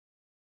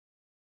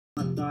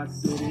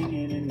thoughts sitting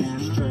in an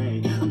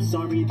ashtray. I'm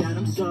sorry that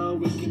I'm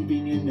so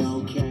inconvenient,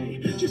 okay?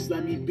 Just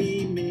let me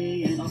be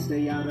me and I'll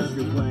stay out of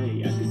your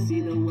way. I can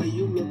see the way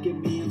you look at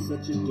me, I'm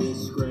such a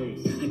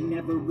disgrace. I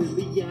never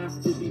really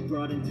asked to be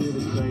brought into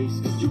this place.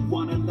 You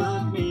wanna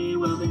love me?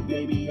 Well then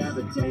baby, have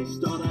a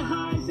taste. All the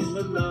highs and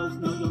the lows,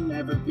 no you'll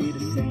never be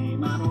the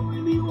same. I don't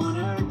really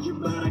wanna hurt you,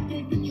 but I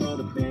can't control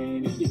the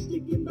pain. If you're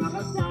sticking by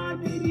my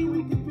side, maybe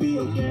we could be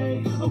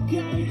okay.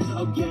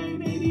 Okay,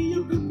 maybe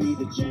you could be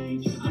the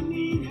change I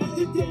need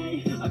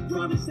today. I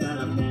promise that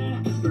I've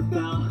never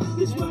felt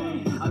this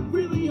way. I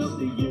really hope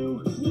that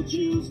you will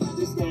choose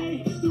to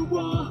stay through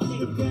all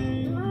the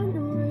pain. I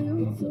know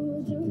you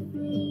told your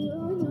friend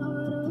you're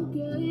not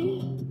okay.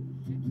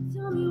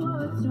 Tell me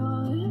what's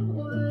wrong and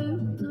why you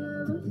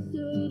never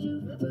said you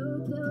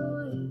felt that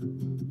way.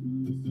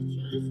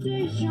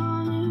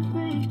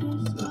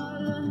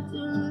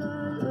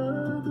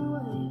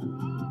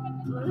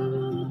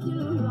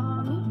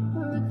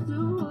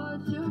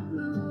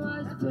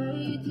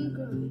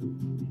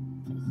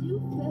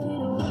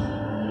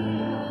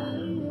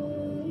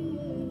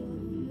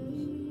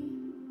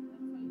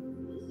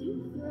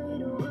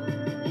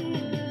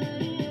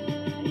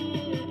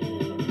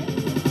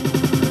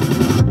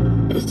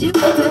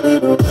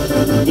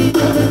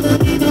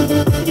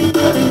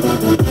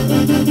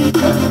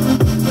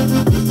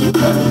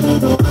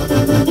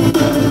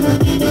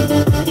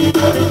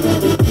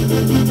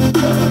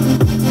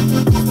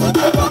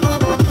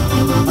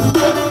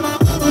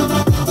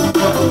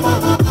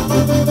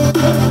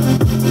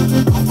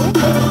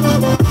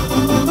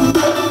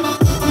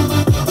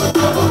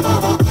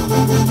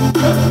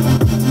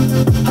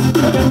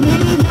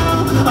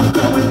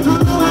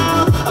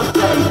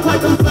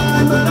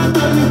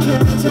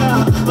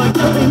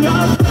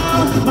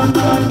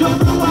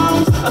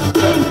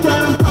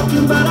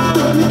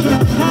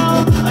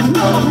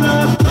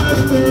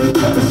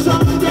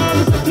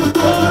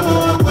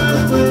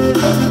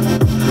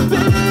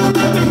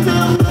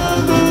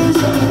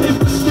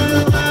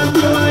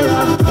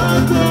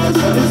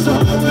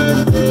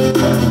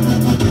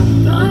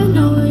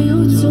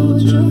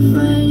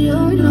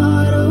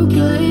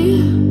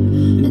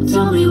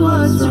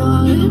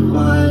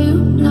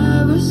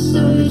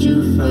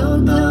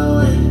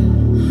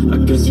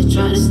 Guess you're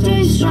trying to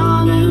stay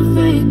strong and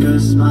fake a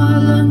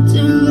smile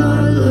until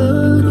I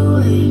look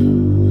away.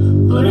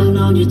 But I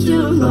know you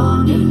too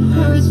long, it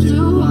hurts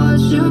to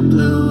watch your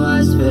blue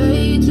eyes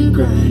fade to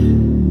gray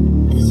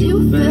as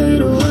you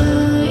fade away.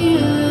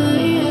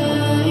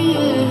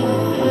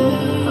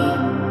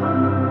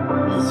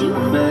 As you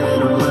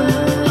fade away.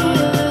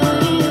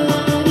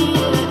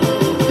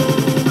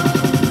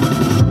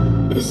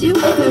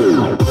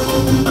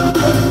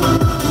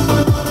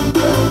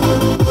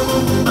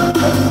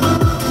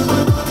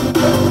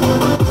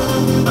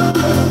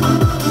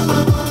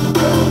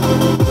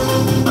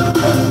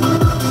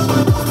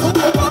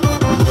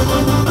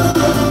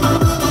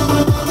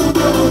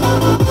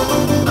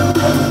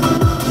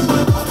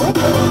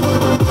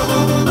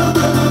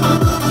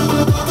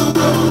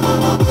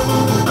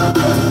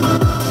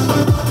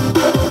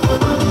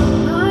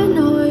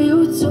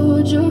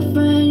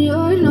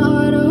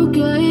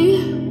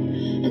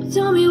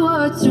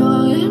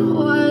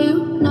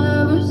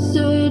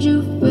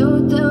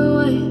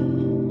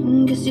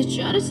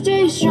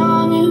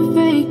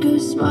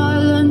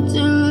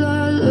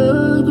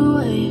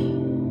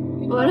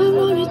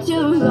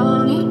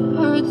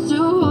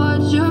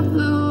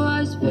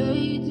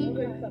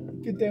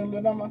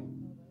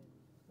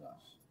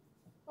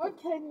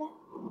 Okay na.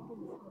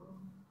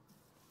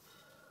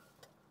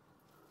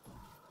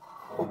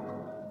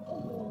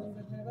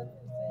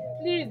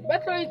 Please,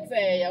 but don't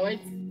say wait.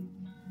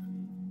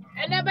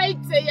 And I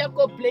might say I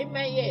go play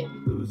my head.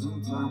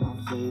 Losing time,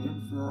 I'm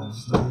fading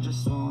fast. I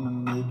just wanna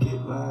make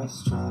it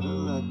last. Try to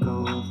let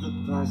go of the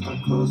past.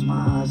 I close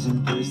my eyes,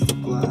 embrace the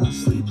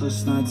blast.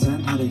 Sleepless nights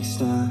and headache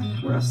stack.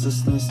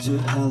 Restlessness to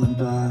hell and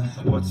back.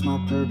 What's my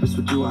purpose?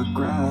 What do I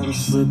grab? A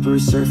slippery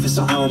surface,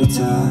 a heart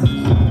attack.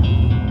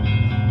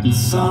 And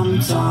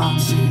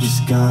sometimes you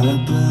just gotta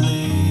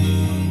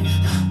believe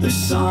there's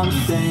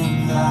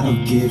something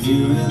that'll give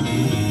you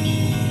relief.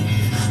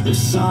 There's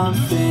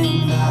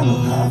something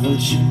that'll have what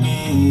you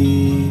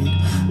need,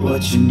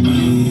 what you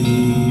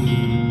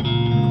need.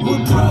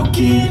 We're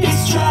broken,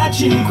 it's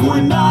tragic,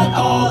 we're not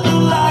all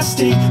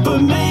elastic,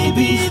 but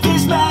maybe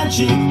there's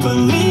magic,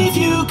 believe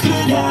you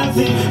could have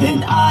it.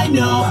 And I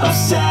know of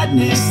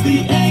sadness,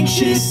 the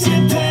anxious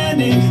and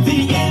panic,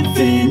 the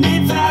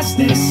infinite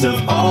vastness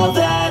of all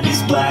that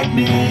is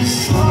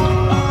blackness.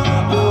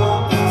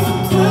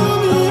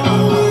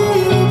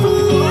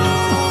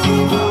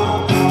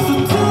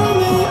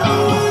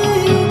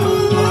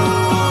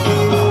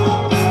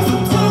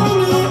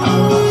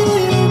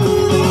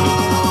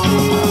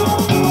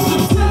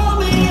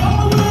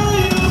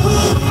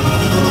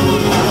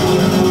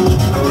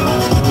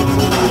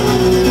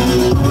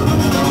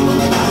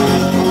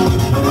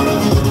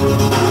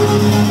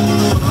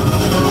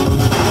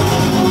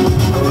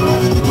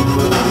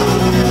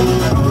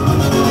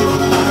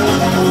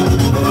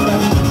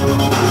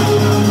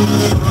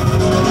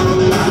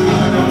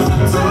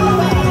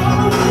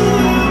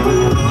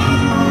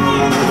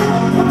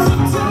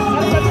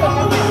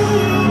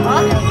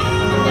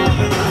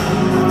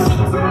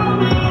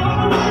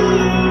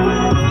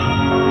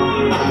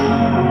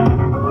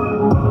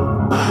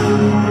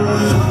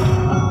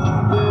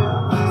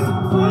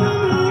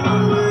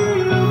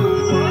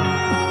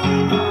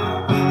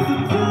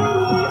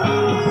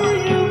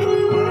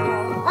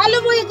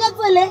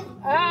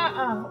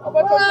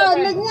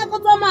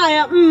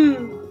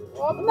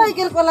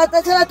 Michael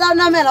kolata tshela ta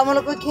namela mo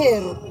le go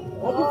khero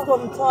a ke go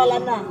mthola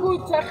na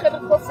Puta khere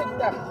go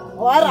feta.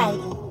 all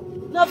right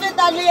no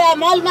feta le ya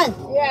malman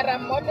Ya ra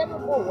mole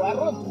mo wa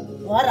ro.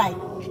 all right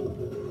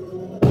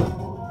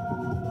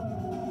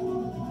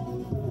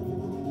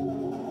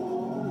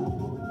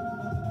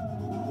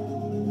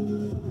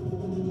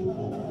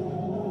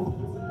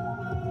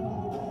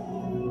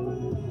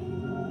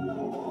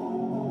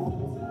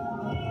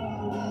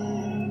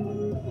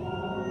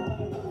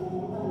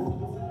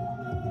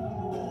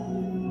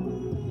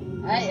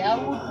Ai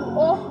autu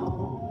o.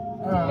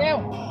 Leo.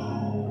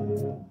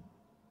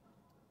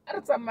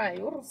 Ara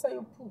tsamai o re sa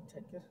yo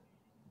puta kere.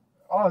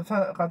 Oh,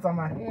 ka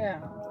tsamaya. Yeah.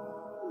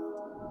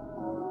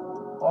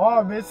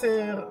 Oh, bese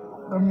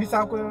re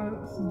misa ko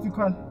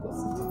Sitikon.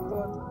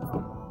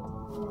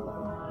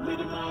 Late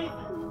at night,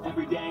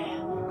 every day,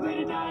 late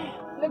at night.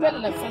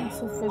 Lebella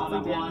sanso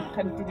fetse ya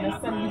kantina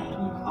sa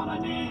All I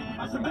need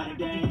are some better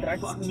days.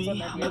 Fuck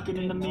me, I'm looking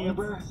in the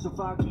mirror, so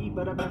foggy,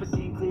 but I've never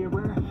seen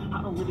clearer.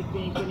 I don't really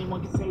think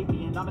anyone can save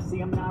me, and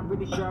honestly, I'm not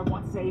really sure I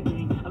want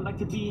saving. I like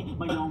to be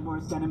my own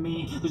worst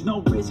enemy. There's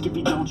no risk if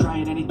you don't try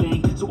at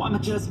anything, so I'ma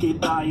just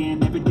keep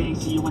buying everything.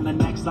 See you in the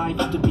next life,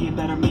 have to be a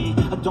better me.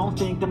 I don't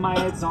think that my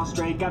head's on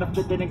straight. Gotta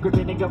flip it and grip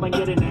it and go and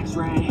get an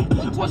X-ray.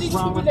 What's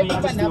wrong with me?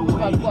 I just feel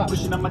weight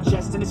pushing on my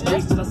chest and it's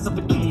face till I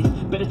suffocate.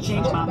 Better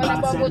change my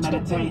mindset,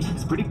 meditate.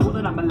 It's pretty cool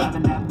that I'm alive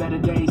and have better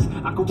days.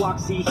 I could walk,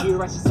 see,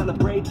 hear, I should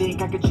celebrate.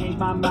 Think I could change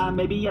my mind,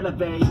 maybe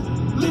elevate.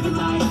 Living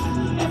life,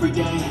 every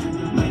day,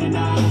 late at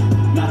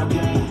night, not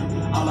okay.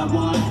 All I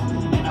want,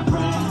 and I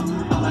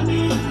pray, all I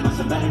need are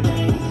some better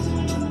days.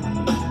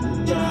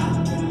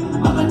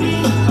 Yeah, all I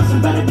need are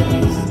some better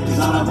days. Cause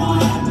all I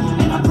want,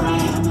 and I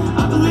pray,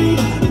 I believe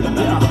in the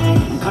better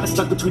days. Kinda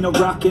stuck between a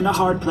rock and a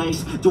hard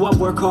place. Do I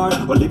work hard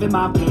or live at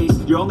my pace?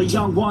 You're only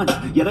young once,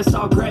 yeah that's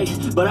all great,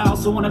 but I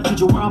also want a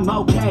future where I'm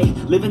okay.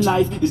 Living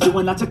life is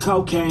doing lots of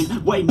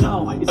cocaine. Wait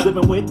no, it's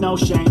living with no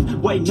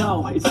shame. Wait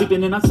no, it's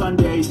sleeping in on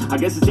Sundays. I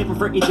guess it's different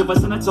for each of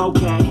us and that's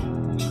okay.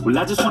 Well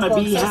I just wanna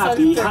be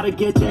happy, how to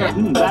get there,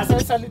 that's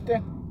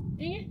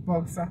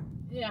Boxer.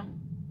 Yeah.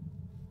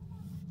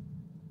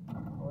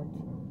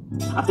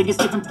 I think it's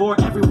different for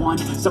everyone.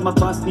 Some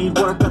of us need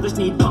work, others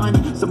need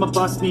fun. Some of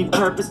us need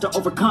purpose to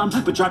overcome.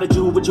 But try to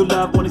do what you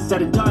love when it's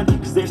said and done.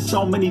 Cause there's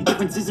so many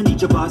differences in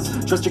each of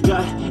us. Trust your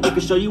gut, it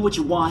can show you what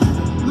you want.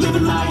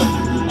 Living life,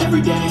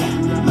 every day,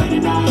 late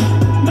at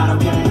night, not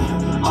okay.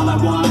 All I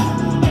want,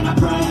 and I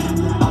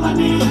pray, all I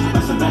need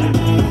are some better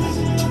days.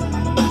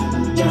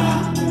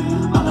 Yeah,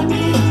 all I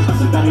need are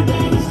some better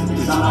days.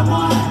 Cause all I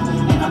want,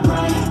 and I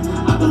pray,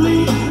 I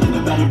believe in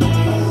the better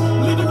days.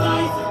 Living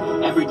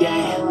life, every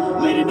day,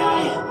 late at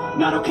night,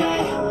 not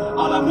okay.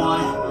 All I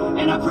want,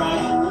 and I pray,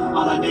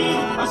 all I need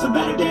are some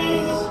better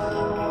days.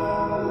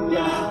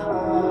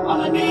 Yeah,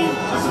 all I need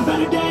are some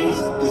better days.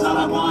 Cause all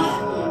I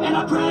want, and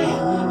I pray,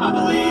 I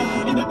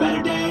believe in the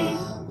better days.